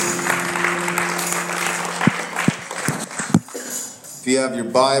you have your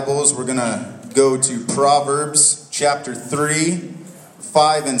Bibles, we're going to go to Proverbs chapter 3,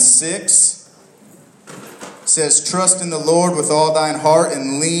 5, and 6. It says, "Trust in the Lord with all thine heart,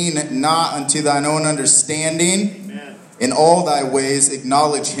 and lean not unto thine own understanding. Amen. In all thy ways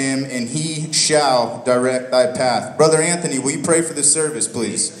acknowledge him, and he shall direct thy path." Brother Anthony, will you pray for the service,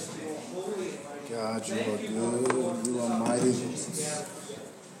 please? God, you are good. You are mighty.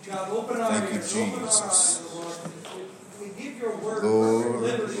 Thank you, Jesus.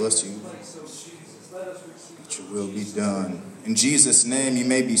 Lord, bless you. That your will be done. In Jesus' name, you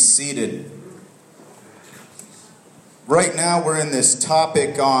may be seated. Right now, we're in this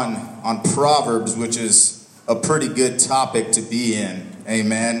topic on Proverbs, which is a pretty good topic to be in.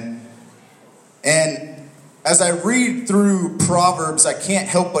 Amen. And as I read through Proverbs, I can't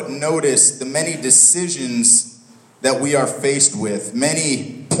help but notice the many decisions that we are faced with.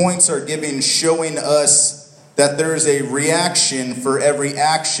 Many points are given showing us that there is a reaction for every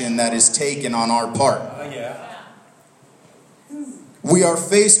action that is taken on our part. We are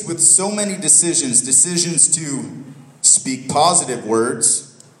faced with so many decisions to speak positive words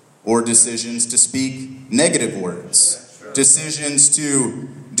or decisions to speak negative words. Decisions to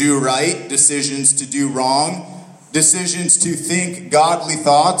do right, decisions to do wrong, decisions to think godly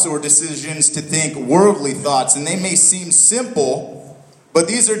thoughts or decisions to think worldly thoughts. And they may seem simple, but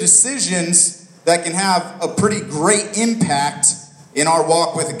these are decisions that can have a pretty great impact in our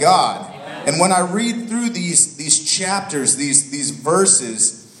walk with God. Amen. And when I read through these chapters, these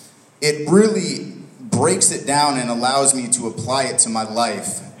verses, it really breaks it down and allows me to apply it to my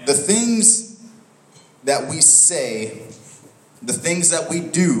life. The things that we say, the things that we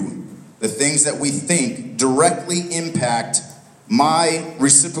do, the things that we think directly impact my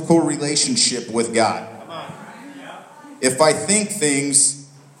reciprocal relationship with God. If I think things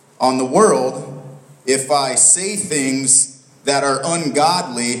on the world, if I say things that are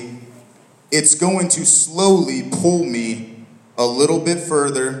ungodly, it's going to slowly pull me a little bit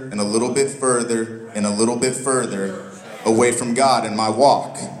further and a little bit further and a little bit further away from God in my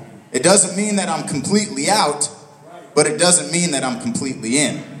walk. It doesn't mean that I'm completely out, but it doesn't mean that I'm completely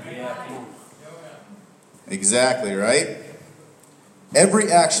in. Exactly, right?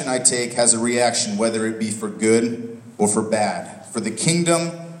 Every action I take has a reaction, whether it be for good or for bad, for the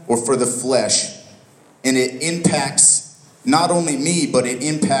kingdom or for the flesh. And it impacts not only me, but it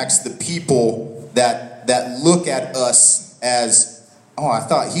impacts the people that look at us as, oh, I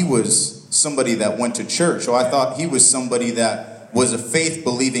thought he was somebody that went to church. Oh, I thought he was somebody that was a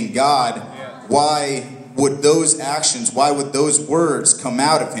faith-believing God. Why would those actions, why would those words come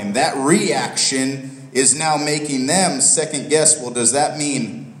out of him? That reaction is now making them second guess, well, does that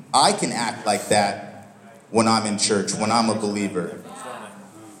mean I can act like that when I'm in church, when I'm a believer?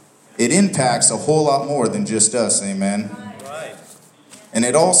 It impacts a whole lot more than just us, amen? Right. And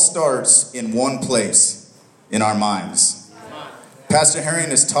it all starts in one place, in our minds. Pastor Herring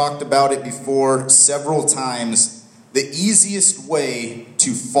has talked about it before several times. The easiest way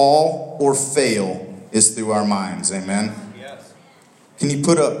to fall or fail is through our minds, amen? Yes. Can you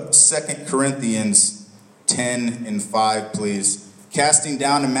put up 2 Corinthians 10 and 5, please? "Casting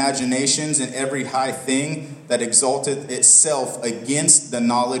down imaginations and every high thing that exalteth itself against the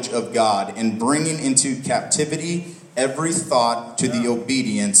knowledge of God, and bringing into captivity every thought to the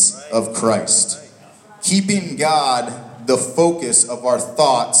obedience of Christ." Keeping God the focus of our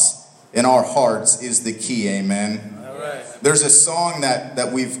thoughts and our hearts is the key, amen? All right. There's a song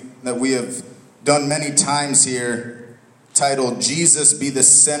that we have done many times here titled, "Jesus Be the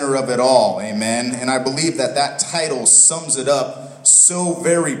Center of It All," amen? And I believe that title sums it up so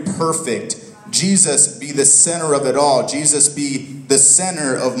very perfect. Jesus be the center of it all. Jesus be the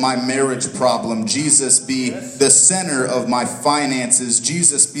center of my marriage problem. Jesus be the center of my finances.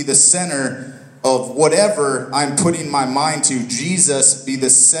 Jesus be the center of whatever I'm putting my mind to. Jesus be the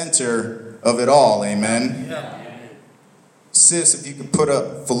center of it all. Amen. Yeah. Sis, if you could put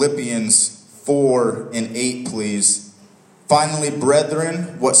up Philippians 4 and 8, please. "Finally,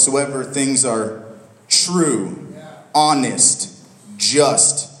 brethren, whatsoever things are true, honest,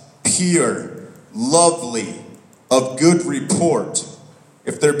 just, pure, lovely, of good report,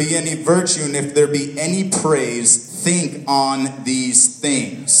 if there be any virtue and if there be any praise, think on these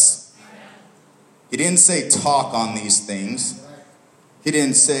things." He didn't say talk on these things. He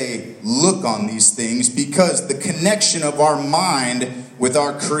didn't say look on these things, because the connection of our mind with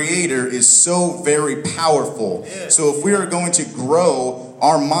our Creator is so very powerful. So if we are going to grow,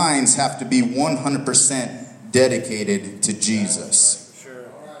 our minds have to be 100% dedicated to Jesus.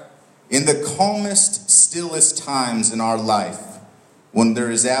 In the calmest, stillest times in our life, when there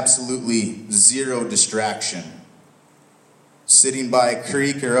is absolutely zero distraction, sitting by a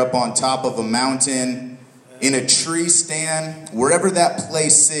creek or up on top of a mountain, in a tree stand, wherever that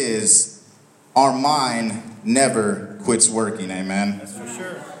place is, our mind never quits working, amen? That's for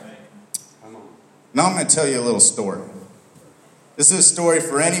sure. Now I'm going to tell you a little story. This is a story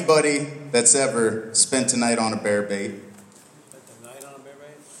for anybody that's ever spent a night on a bear bait. Spent the night on a bear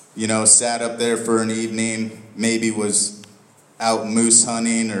bait? You know, sat up there for an evening, maybe was out moose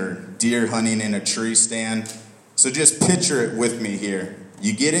hunting or deer hunting in a tree stand. So just picture it with me here.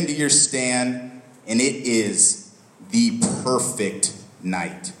 You get into your stand, and it is the perfect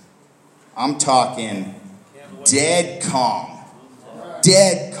night. I'm talking dead calm.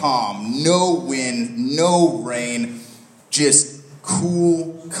 Dead calm. No wind, no rain. Just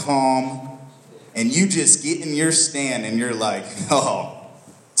cool, calm. And you just get in your stand, and you're like, oh,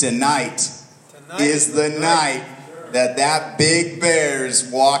 tonight is the night that big bear's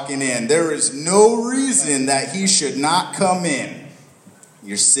walking in. There is no reason that he should not come in.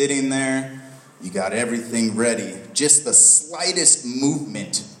 You're sitting there. You got everything ready. Just the slightest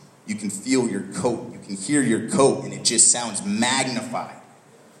movement, you can feel your coat. You can hear your coat, and it just sounds magnified.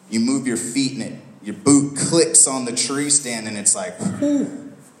 You move your feet, and your boot clicks on the tree stand, and it's like,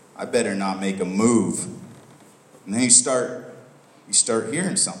 whew, I better not make a move. And then you start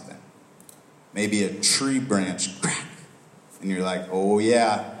hearing something. Maybe a tree branch crack. And you're like, oh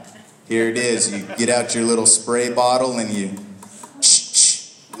yeah, here it is. You get out your little spray bottle and you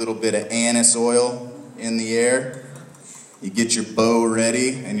a little bit of anise oil in the air. You get your bow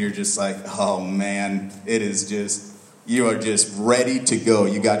ready and you're just like, oh man, you are just ready to go.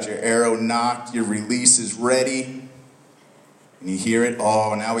 You got your arrow knocked, your release is ready. And you hear it,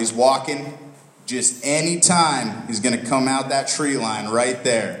 oh, now he's walking. Just any time he's going to come out that tree line right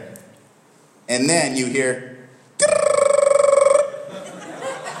there. And then you hear,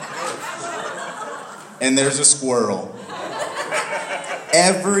 and there's a squirrel.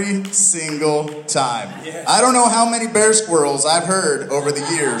 Every single time. I don't know how many bear squirrels I've heard over the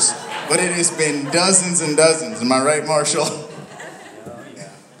years, but it has been dozens and dozens. Am I right, Marshall?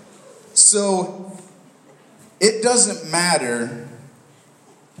 So, it doesn't matter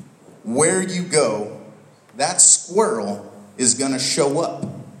where you go, that squirrel is going to show up.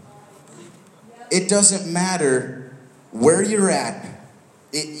 It doesn't matter where you're at.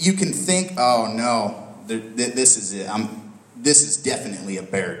 You can think, oh no, this is it. This is definitely a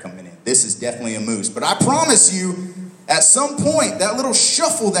bear coming in. This is definitely a moose. But I promise you, at some point, that little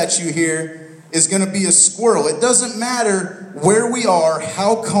shuffle that you hear is going to be a squirrel. It doesn't matter where we are,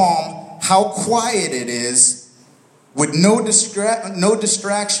 how calm, how quiet it is, with no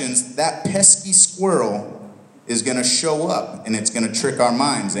distractions, that pesky squirrel is going to show up, and it's going to trick our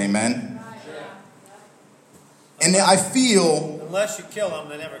minds, amen? And I feel... Unless you kill them,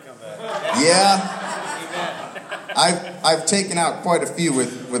 they never come back. Yeah. I've taken out quite a few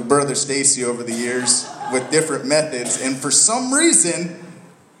with Brother Stacy over the years with different methods, and for some reason,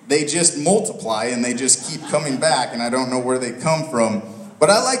 they just multiply and they just keep coming back, and I don't know where they come from.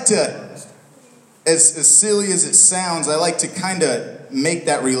 But I like to, as silly as it sounds, I like to kind of make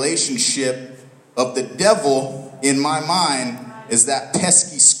that relationship of the devil in my mind as that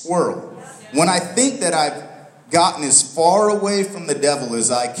pesky squirrel. When I think that I've gotten as far away from the devil as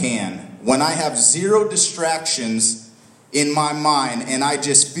I can, when I have zero distractions in my mind and I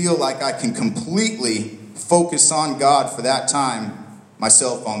just feel like I can completely focus on God for that time, my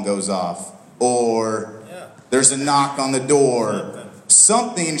cell phone goes off, or there's a knock on the door,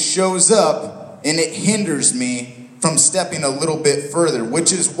 something shows up and it hinders me from stepping a little bit further,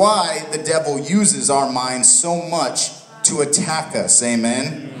 which is why the devil uses our minds so much to attack us,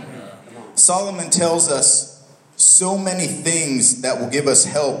 amen? Solomon tells us so many things that will give us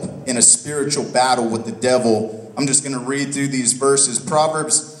help in a spiritual battle with the devil. I'm just going to read through these verses.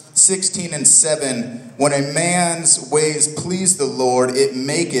 Proverbs 16:7. When a man's ways please the Lord, it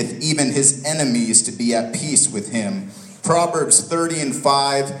maketh even his enemies to be at peace with him. Proverbs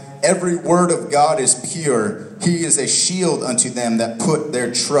 30:5. Every word of God is pure. He is a shield unto them that put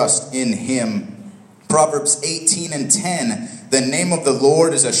their trust in him. Proverbs 18:10. The name of the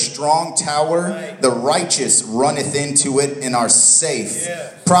Lord is a strong tower. The righteous runneth into it and are safe.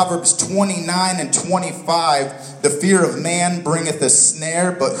 Proverbs 29:25. The fear of man bringeth a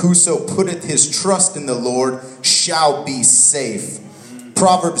snare, but whoso putteth his trust in the Lord shall be safe.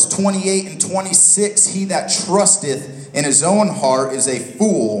 Proverbs 28:26. He that trusteth in his own heart is a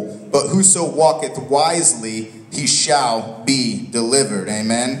fool, but whoso walketh wisely, he shall be delivered.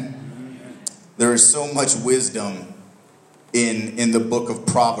 Amen. There is so much wisdom in the book of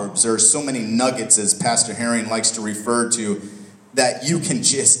Proverbs. There are so many nuggets, as Pastor Herring likes to refer to, that you can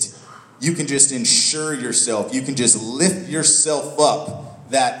just you can just ensure yourself, you can just lift yourself up,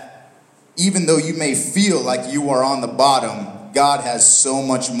 that even though you may feel like you are on the bottom, God has so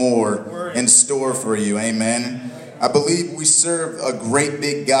much more in store for you. Amen. I believe we serve a great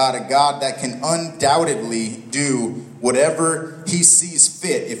big God, a God that can undoubtedly do whatever he sees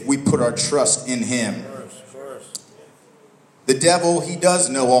fit if we put our trust in him. The devil, he does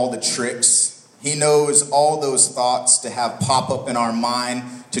know all the tricks. He knows all those thoughts to have pop up in our mind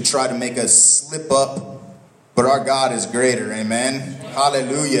to try to make us slip up. But our God is greater. Amen.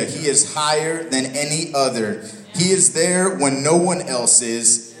 Hallelujah. He is higher than any other. He is there when no one else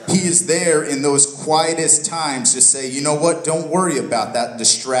is. He is there in those quietest times to say, you know what? Don't worry about that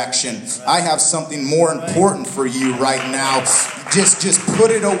distraction. I have something more important for you right now. Just put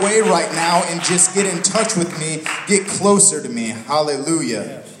it away right now and just get in touch with me. Get closer to me.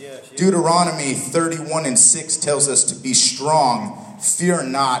 Hallelujah. Deuteronomy 31:6 tells us to be strong. Fear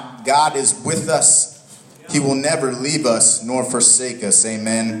not. God is with us. He will never leave us nor forsake us.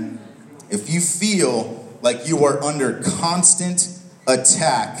 Amen. If you feel like you are under constant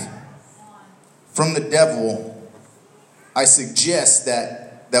attack from the devil, I suggest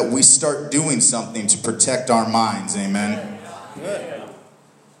that we start doing something to protect our minds. Amen.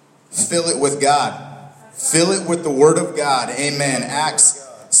 Fill it with God. Fill it with the Word of God. Amen. Acts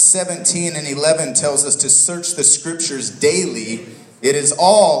 17:11 tells us to search the scriptures daily. It is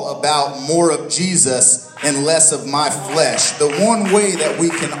all about more of Jesus and less of my flesh. The one way that we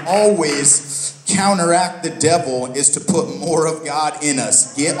can always counteract the devil is to put more of God in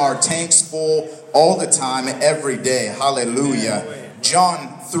us. Get our tanks full all the time, every day. Hallelujah.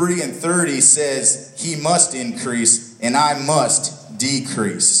 John 3:30 says, he must increase and I must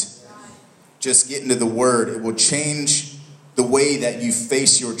decrease. Just get into the Word. It will change the way that you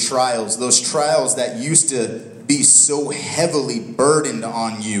face your trials. Those trials that used to be so heavily burdened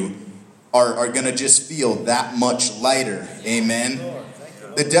on you are going to just feel that much lighter. Amen.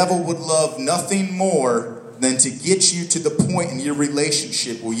 The devil would love nothing more than to get you to the point in your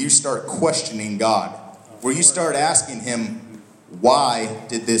relationship where you start questioning God, where you start asking him, why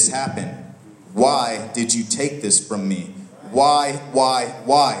did this happen? Why did you take this from me? Why?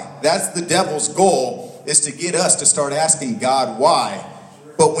 That's the devil's goal, is to get us to start asking God why.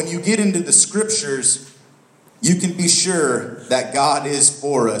 But when you get into the scriptures, you can be sure that God is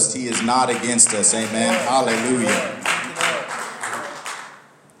for us. He is not against us. Amen. Hallelujah.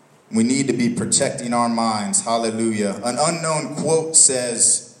 We need to be protecting our minds. Hallelujah. An unknown quote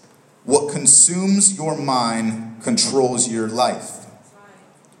says, what consumes your mind controls your life.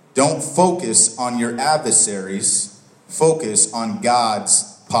 Don't focus on your adversaries. Focus on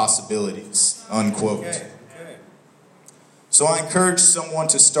God's possibilities. Unquote. So I encourage someone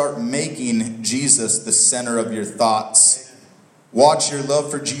to start making Jesus the center of your thoughts. Watch your love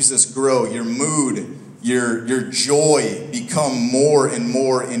for Jesus grow. Your mood, your joy become more and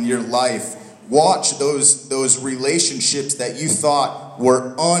more in your life. Watch those relationships that you thought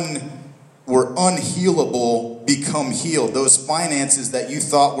were unhealable become healed. Those finances that you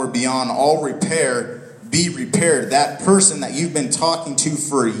thought were beyond all repair be repaired. That person that you've been talking to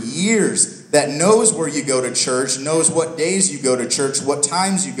for years, that knows where you go to church, knows what days you go to church, what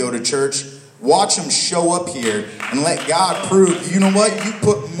times you go to church, watch them show up here and let God prove, you know what, you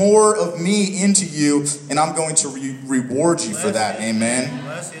put more of me into you and I'm going to reward you for that. Amen.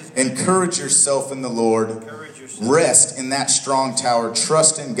 Encourage yourself in the Lord. Rest in that strong tower.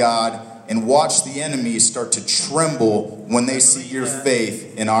 Trust in God and watch the enemies start to tremble when they see your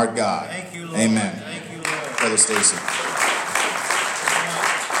faith in our God. Amen. Brother Stacy.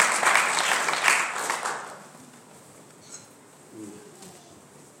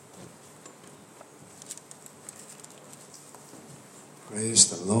 Praise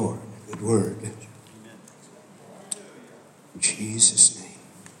the Lord. Good word. In Jesus' name.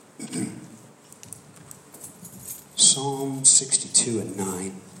 Psalm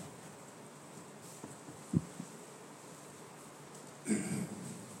 62:9.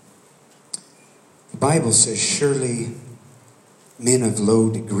 The Bible says, surely men of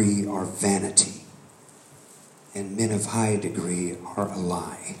low degree are vanity, and men of high degree are a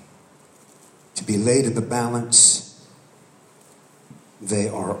lie. To be laid in the balance, they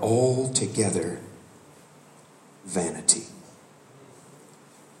are altogether vanity.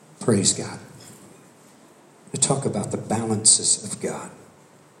 Praise God. To talk about the balances of God.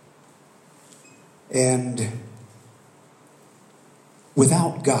 And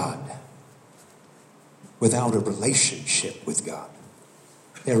without God, without a relationship with God,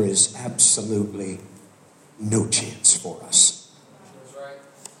 there is absolutely no chance for us.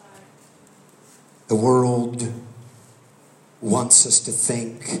 The world wants us to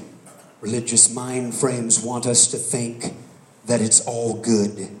think Religious mind frames want us to think that it's all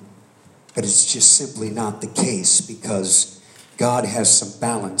good, but it's just simply not the case, because God has some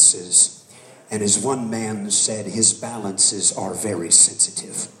balances, and as one man said, his balances are very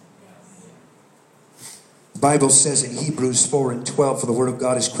sensitive. The Bible says in Hebrews 4:12, "For the word of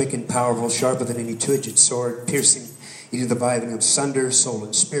God is quick and powerful, sharper than any two-edged sword, piercing even the dividing of sunder, soul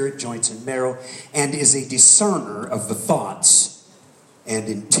and spirit, joints and marrow, and is a discerner of the thoughts and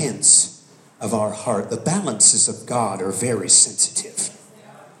intents of our heart." The balances of God are very sensitive.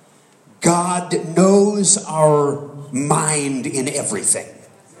 God knows our mind in everything.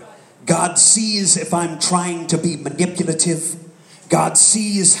 God sees if I'm trying to be manipulative. God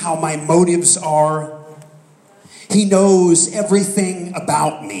sees how my motives are. He knows everything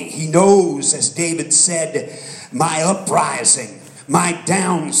about me. He knows, as David said, my uprising, my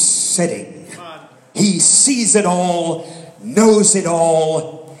downsetting. He sees it all, knows it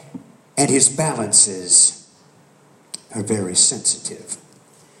all, and his balances are very sensitive.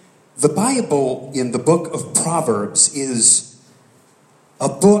 The Bible in the book of Proverbs is a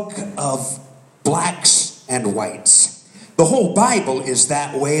book of blacks and whites. The whole Bible is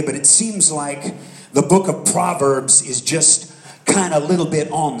that way, but it seems like the book of Proverbs is just kind of a little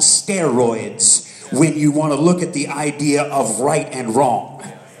bit on steroids when you want to look at the idea of right and wrong.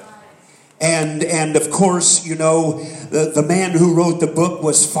 And of course, you know, the man who wrote the book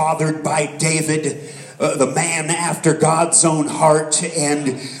was fathered by David, the man after God's own heart,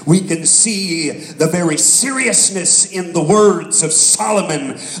 and we can see the very seriousness in the words of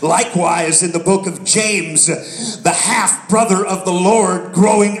Solomon. Likewise, in the book of James, the half-brother of the Lord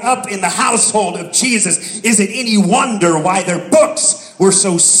growing up in the household of Jesus. Is it any wonder why their books were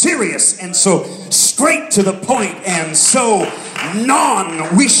so serious and so straight to the point and so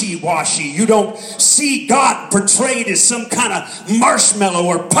non-wishy-washy? You don't see God portrayed as some kind of marshmallow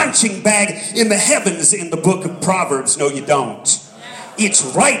or punching bag in the heavens in the book of Proverbs. No, you don't. It's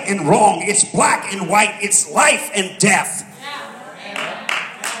right and wrong. It's black and white. It's life and death.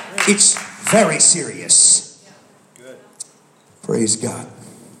 It's very serious. Praise God.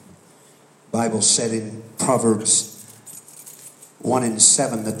 The Bible said in Proverbs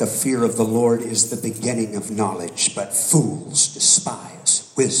 1:7 that the fear of the Lord is the beginning of knowledge, but fools despise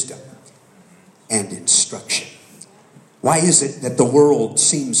wisdom and instruction. Why is it that the world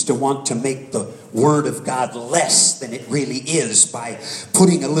seems to want to make the Word of God less than it really is by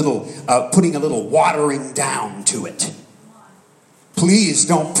putting a little watering down to it? Please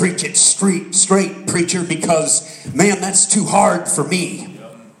don't preach it straight, preacher, because, man, that's too hard for me.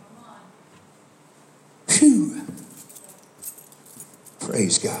 Phew.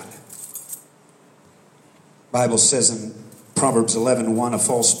 Praise God. The Bible says in Proverbs 11:1, "A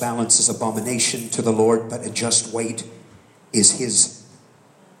false balance is abomination to the Lord, but a just weight is his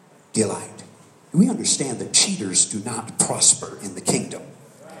delight." We understand that cheaters do not prosper in the kingdom.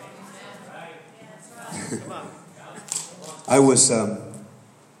 I was,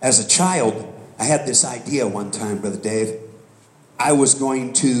 as a child, I had this idea one time, Brother Dave. I was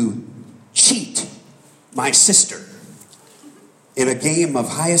going to cheat my sister in a game of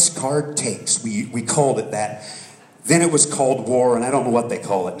highest card takes. We called it that. Then it was called war, and I don't know what they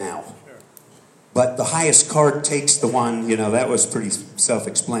call it now. But the highest card takes the one, you know, that was pretty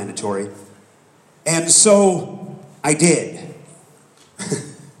self-explanatory. And so I did.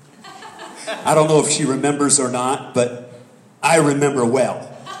 I don't know if she remembers or not, but I remember well.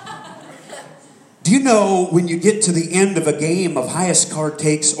 Do you know when you get to the end of a game of highest card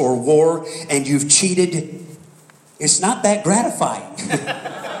takes or war and you've cheated, it's not that gratifying.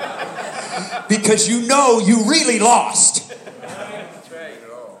 Because you know you really lost.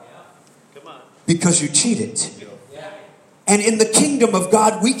 Because you cheated. And in the kingdom of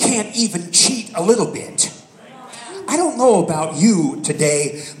God, we can't even cheat a little bit. I don't know about you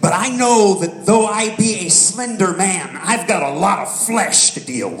today, but I know that though I be a slender man, I've got a lot of flesh to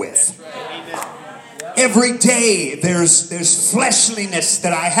deal with. Every day there's fleshliness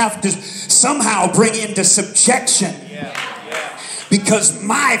that I have to somehow bring into subjection. Because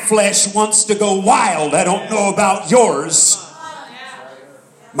my flesh wants to go wild. I don't know about yours.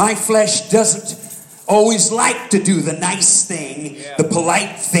 My flesh doesn't always like to do the nice thing, the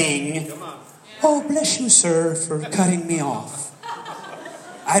polite thing. Oh, bless you, sir, for cutting me off.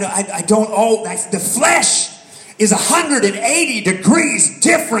 I don't, the flesh is 180 degrees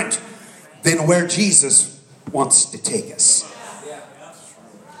different than where Jesus wants to take us.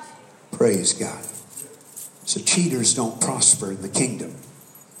 Praise God. So cheaters don't prosper in the kingdom.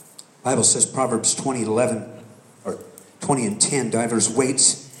 The Bible says, Proverbs 20:11 or 20:10, divers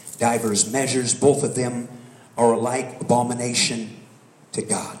weights, divers measures, both of them are alike abomination to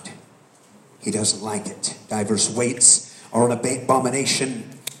God. He doesn't like it. Diverse weights are an abomination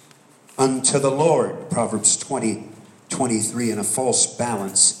unto the Lord. Proverbs 20:23, and a false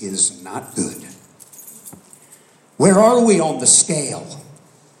balance is not good. Where are we on the scale?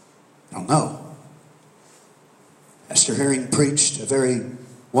 I don't know. Pastor Herring preached a very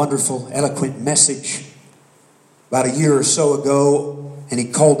wonderful, eloquent message about a year or so ago, and he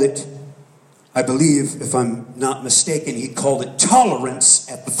called it, I believe, if I'm not mistaken, he called it Tolerance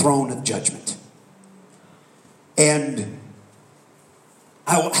at the Throne of Judgment. And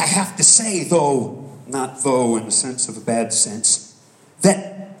I have to say, though, not though in the sense of a bad sense,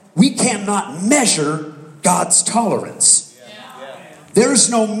 that we cannot measure God's tolerance. There's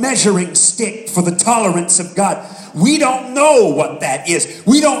no measuring stick for the tolerance of God. We don't know what that is.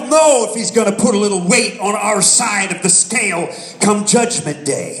 We don't know if He's going to put a little weight on our side of the scale come Judgment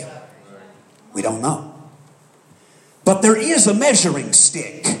Day. We don't know. But there is a measuring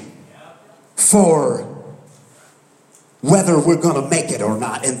stick for whether we're going to make it or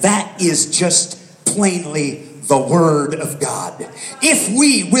not. And that is just plainly the Word of God. If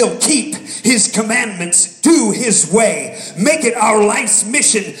we will keep His commandments, do His way, make it our life's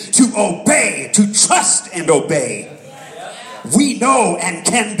mission to obey, to trust and obey, we know and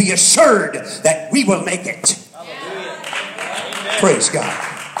can be assured that we will make it. Praise God.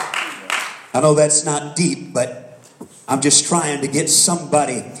 I know that's not deep, but I'm just trying to get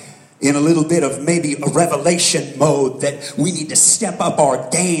somebody in a little bit of maybe a revelation mode that we need to step up our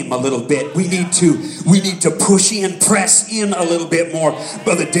game a little bit. We need to push in, press in a little bit more.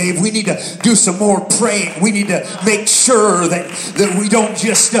 Brother Dave, we need to do some more praying. We need to make sure that we don't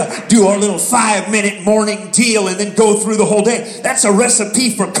just do our little 5-minute morning deal and then go through the whole day. That's a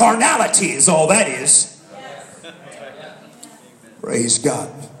recipe for carnality is all that is. Praise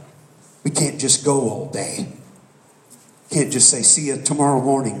God. We can't just go all day. Can't just say, see you tomorrow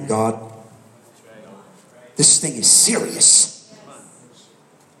morning, God. This thing is serious.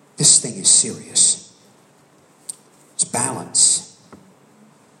 This thing is serious. It's balance. The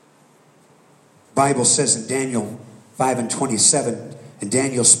Bible says in Daniel 5:27, and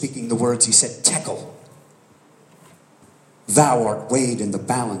Daniel speaking the words, he said, Tekel, thou art weighed in the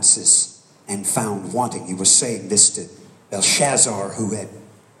balances and found wanting. He was saying this to Belshazzar, who had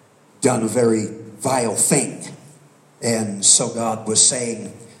done a very vile thing. And so God was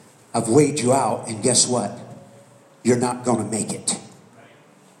saying, I've weighed you out, and guess what? You're not going to make it.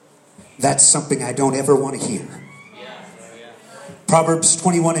 That's something I don't ever want to hear. Proverbs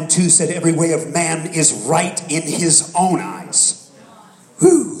 21:2 said, every way of man is right in his own eyes.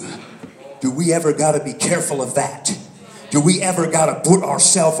 Whew. Do we ever got to be careful of that? Do we ever got to put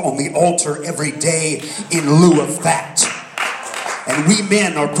ourselves on the altar every day in lieu of that? And we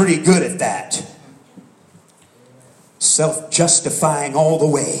men are pretty good at that. Self-justifying all the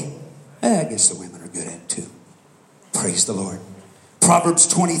way. I guess the women are good at it too. Praise the Lord.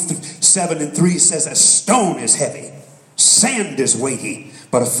 Proverbs 27:3 says, a stone is heavy, sand is weighty,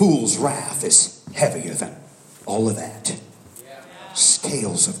 but a fool's wrath is heavier than all of that.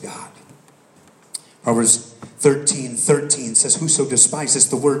 Scales of God. Proverbs 13:13 says, whoso despiseth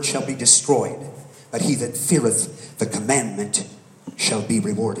the word shall be destroyed, but he that feareth the commandment shall be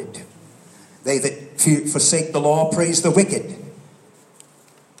rewarded. They that forsake the law praise the wicked,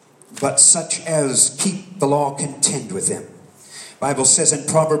 but such as keep the law contend with them. Bible says in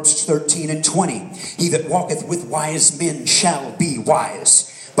Proverbs 13:20, he that walketh with wise men shall be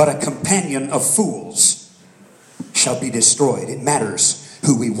wise, but a companion of fools shall be destroyed. It matters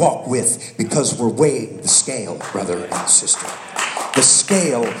who we walk with because we're weighing the scale, brother and sister. The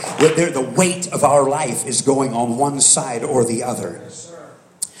scale, the weight of our life is going on one side or the other.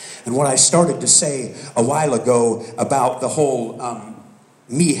 And what I started to say a while ago about the whole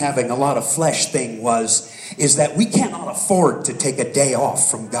me having a lot of flesh thing is that we cannot afford to take a day off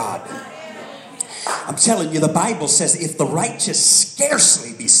from God. I'm telling you, the Bible says if the righteous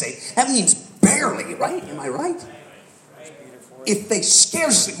scarcely be saved, that means barely, right? Am I right? If they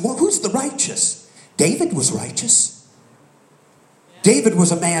scarcely, well, who's the righteous? David was righteous. David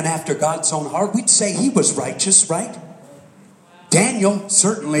was a man after God's own heart. We'd say he was righteous, right? Daniel,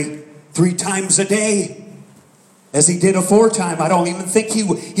 certainly 3 times a day, as he did aforetime. I don't even think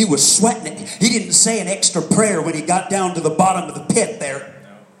he was sweating it. He didn't say an extra prayer when he got down to the bottom of the pit there.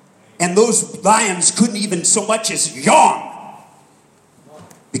 And those lions couldn't even so much as yawn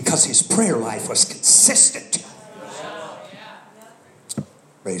because his prayer life was consistent.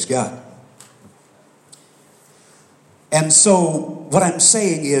 Praise God. And so what I'm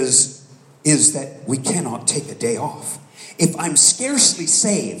saying is that we cannot take a day off. If I'm scarcely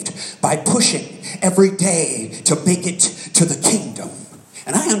saved by pushing every day to make it to the kingdom,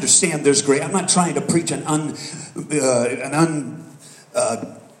 And I understand there's grace. I'm not trying to preach an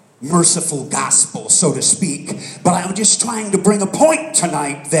merciful gospel, so to speak. But I'm just trying to bring a point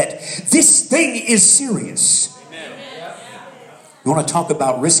tonight that this thing is serious. Amen. You want to talk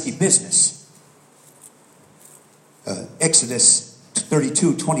about risky business? Exodus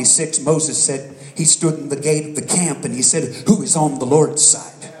 32:26, Moses said he stood in the gate of the camp and he said, who is on the Lord's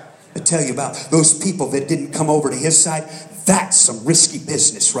side? I tell you about those people that didn't come over to his side. That's some risky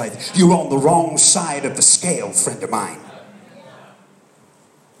business, right? You're on the wrong side of the scale, friend of mine.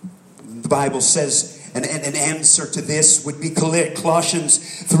 The Bible says an answer to this would be Colossians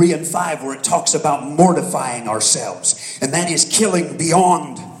 3:5, where it talks about mortifying ourselves. And that is killing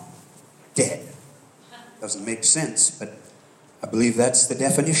beyond dead. Doesn't make sense, but I believe that's the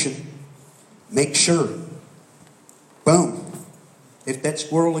definition. Make sure. Boom. Hit that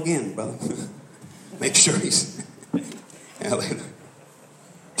squirrel again, brother. Make sure he's...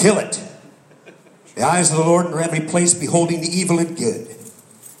 Kill it. The eyes of the Lord are in every place, beholding the evil and good.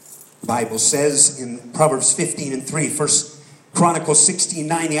 The Bible says in Proverbs 15:3, 1 Chronicles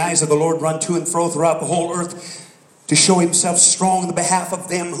 16:9, the eyes of the Lord run to and fro throughout the whole earth to show himself strong in the behalf of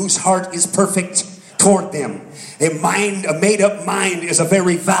them whose heart is perfect toward them. A made-up mind is a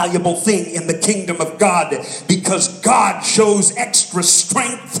very valuable thing in the kingdom of God, because God shows extra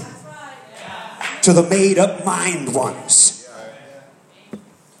strength to the made-up mind ones.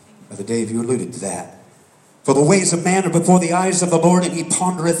 Brother Dave, you alluded to that. For the ways of man are before the eyes of the Lord, and he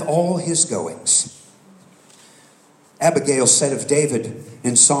pondereth all his goings. Abigail said of David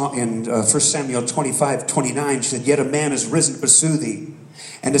in 1 Samuel 25:29, she said, yet a man is risen to pursue thee,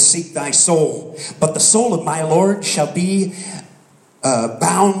 and to seek thy soul. But the soul of my Lord shall be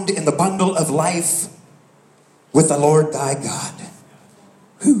bound in the bundle of life with the Lord thy God.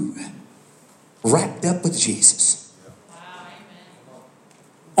 Who? Wrapped up with Jesus.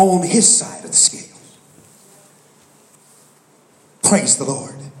 On his side of the scale. Praise the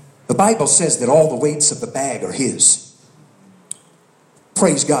Lord. The Bible says that all the weights of the bag are his.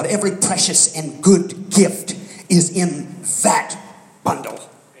 Praise God. Every precious and good gift is in that bundle.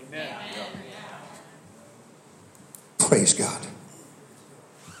 Amen. Praise God.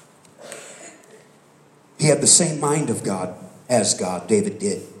 He had the same mind of God as God, David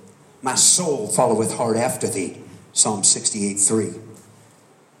did. My soul followeth hard after thee. Psalm 68:3.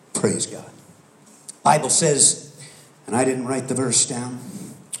 Praise God. Bible says, and I didn't write the verse down.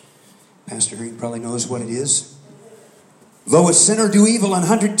 Pastor Green probably knows what it is. Though a sinner do evil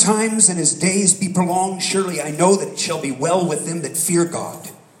 100 times and his days be prolonged, surely I know that it shall be well with them that fear God,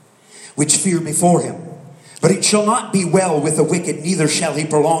 which fear before him. But it shall not be well with the wicked, neither shall he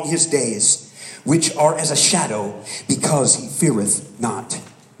prolong his days, which are as a shadow, because he feareth not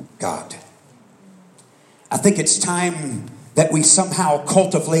God. I think it's time that we somehow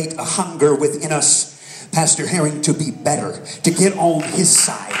cultivate a hunger within us, Pastor Herring, to be better, to get on his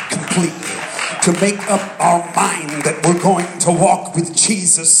side completely, to make up our mind that we're going to walk with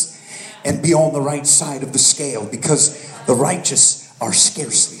Jesus and be on the right side of the scale, because the righteous are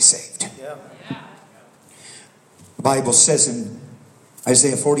scarcely saved. The Bible says in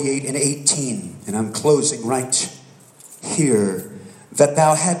Isaiah 48:18, and I'm closing right here, that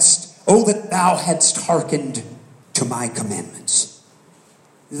thou hadst hearkened to my commandments.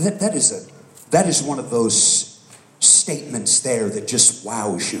 That is one of those statements there that just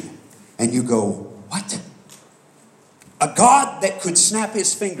wows you. And you go, what? A God that could snap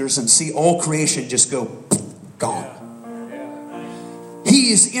his fingers and see all creation just go, gone.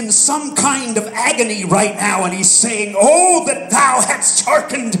 He is in some kind of agony right now, and he's saying, oh, that thou hadst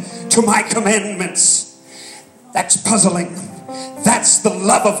hearkened to my commandments. That's puzzling. That's the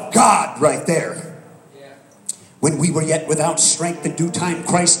love of God right there. When we were yet without strength, in due time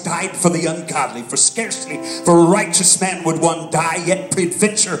Christ died for the ungodly. For scarcely for a righteous man would one die, yet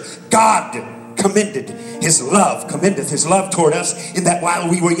peradventure God commendeth his love toward us, in that while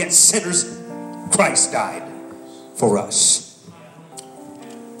we were yet sinners, Christ died for us.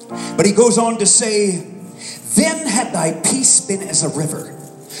 But he goes on to say, then had thy peace been as a river.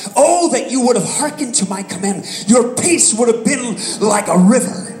 Oh, that you would have hearkened to my commandment. Your peace would have been like a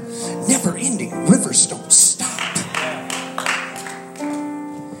river. Never ending. Rivers don't stop.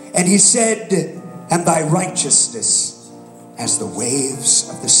 And he said, and thy righteousness as the waves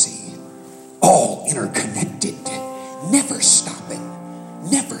of the sea. All interconnected. Never stopping.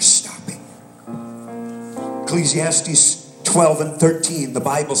 Never stopping. Ecclesiastes 12:13, the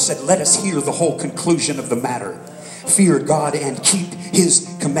Bible said, let us hear the whole conclusion of the matter. Fear God and keep his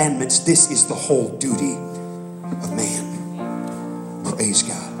commandments. This is the whole duty of man. Praise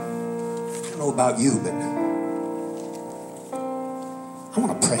God. I don't know about you, but I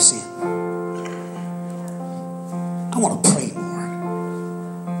want to press in. I want to pray more.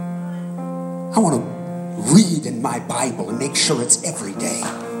 I want to read in my Bible and make sure it's every day.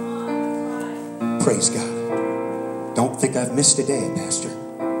 Praise God. Don't think I've missed a day, Pastor,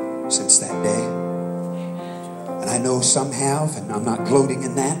 since that day. And I know some have, and I'm not gloating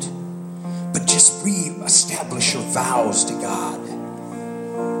in that. But just re-establish your vows to God.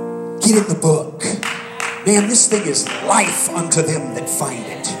 Get in the book. Man, this thing is life unto them that find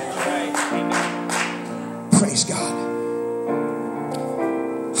it. Praise God.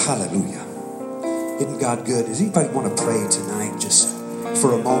 Hallelujah. Isn't God good? Does anybody want to pray tonight just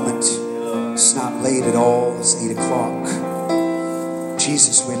for a moment? It's not late at all. It's 8 o'clock.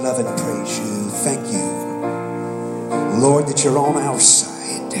 Jesus, we love and praise you. Thank you, Lord, that you're on our side.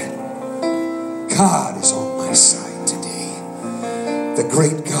 God is on my side today. The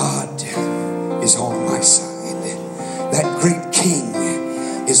great God is on my side. That great King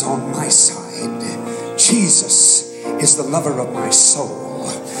is on my side. Jesus is the lover of my soul.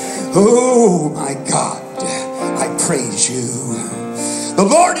 Oh my God, I praise you. The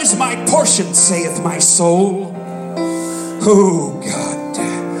Lord is my portion, saith my soul. Oh God,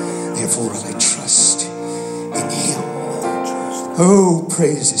 therefore will I trust in him. Oh,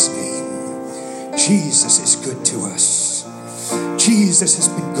 praise his name. Jesus is good to us. Jesus has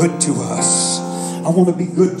been good to us. I want to be good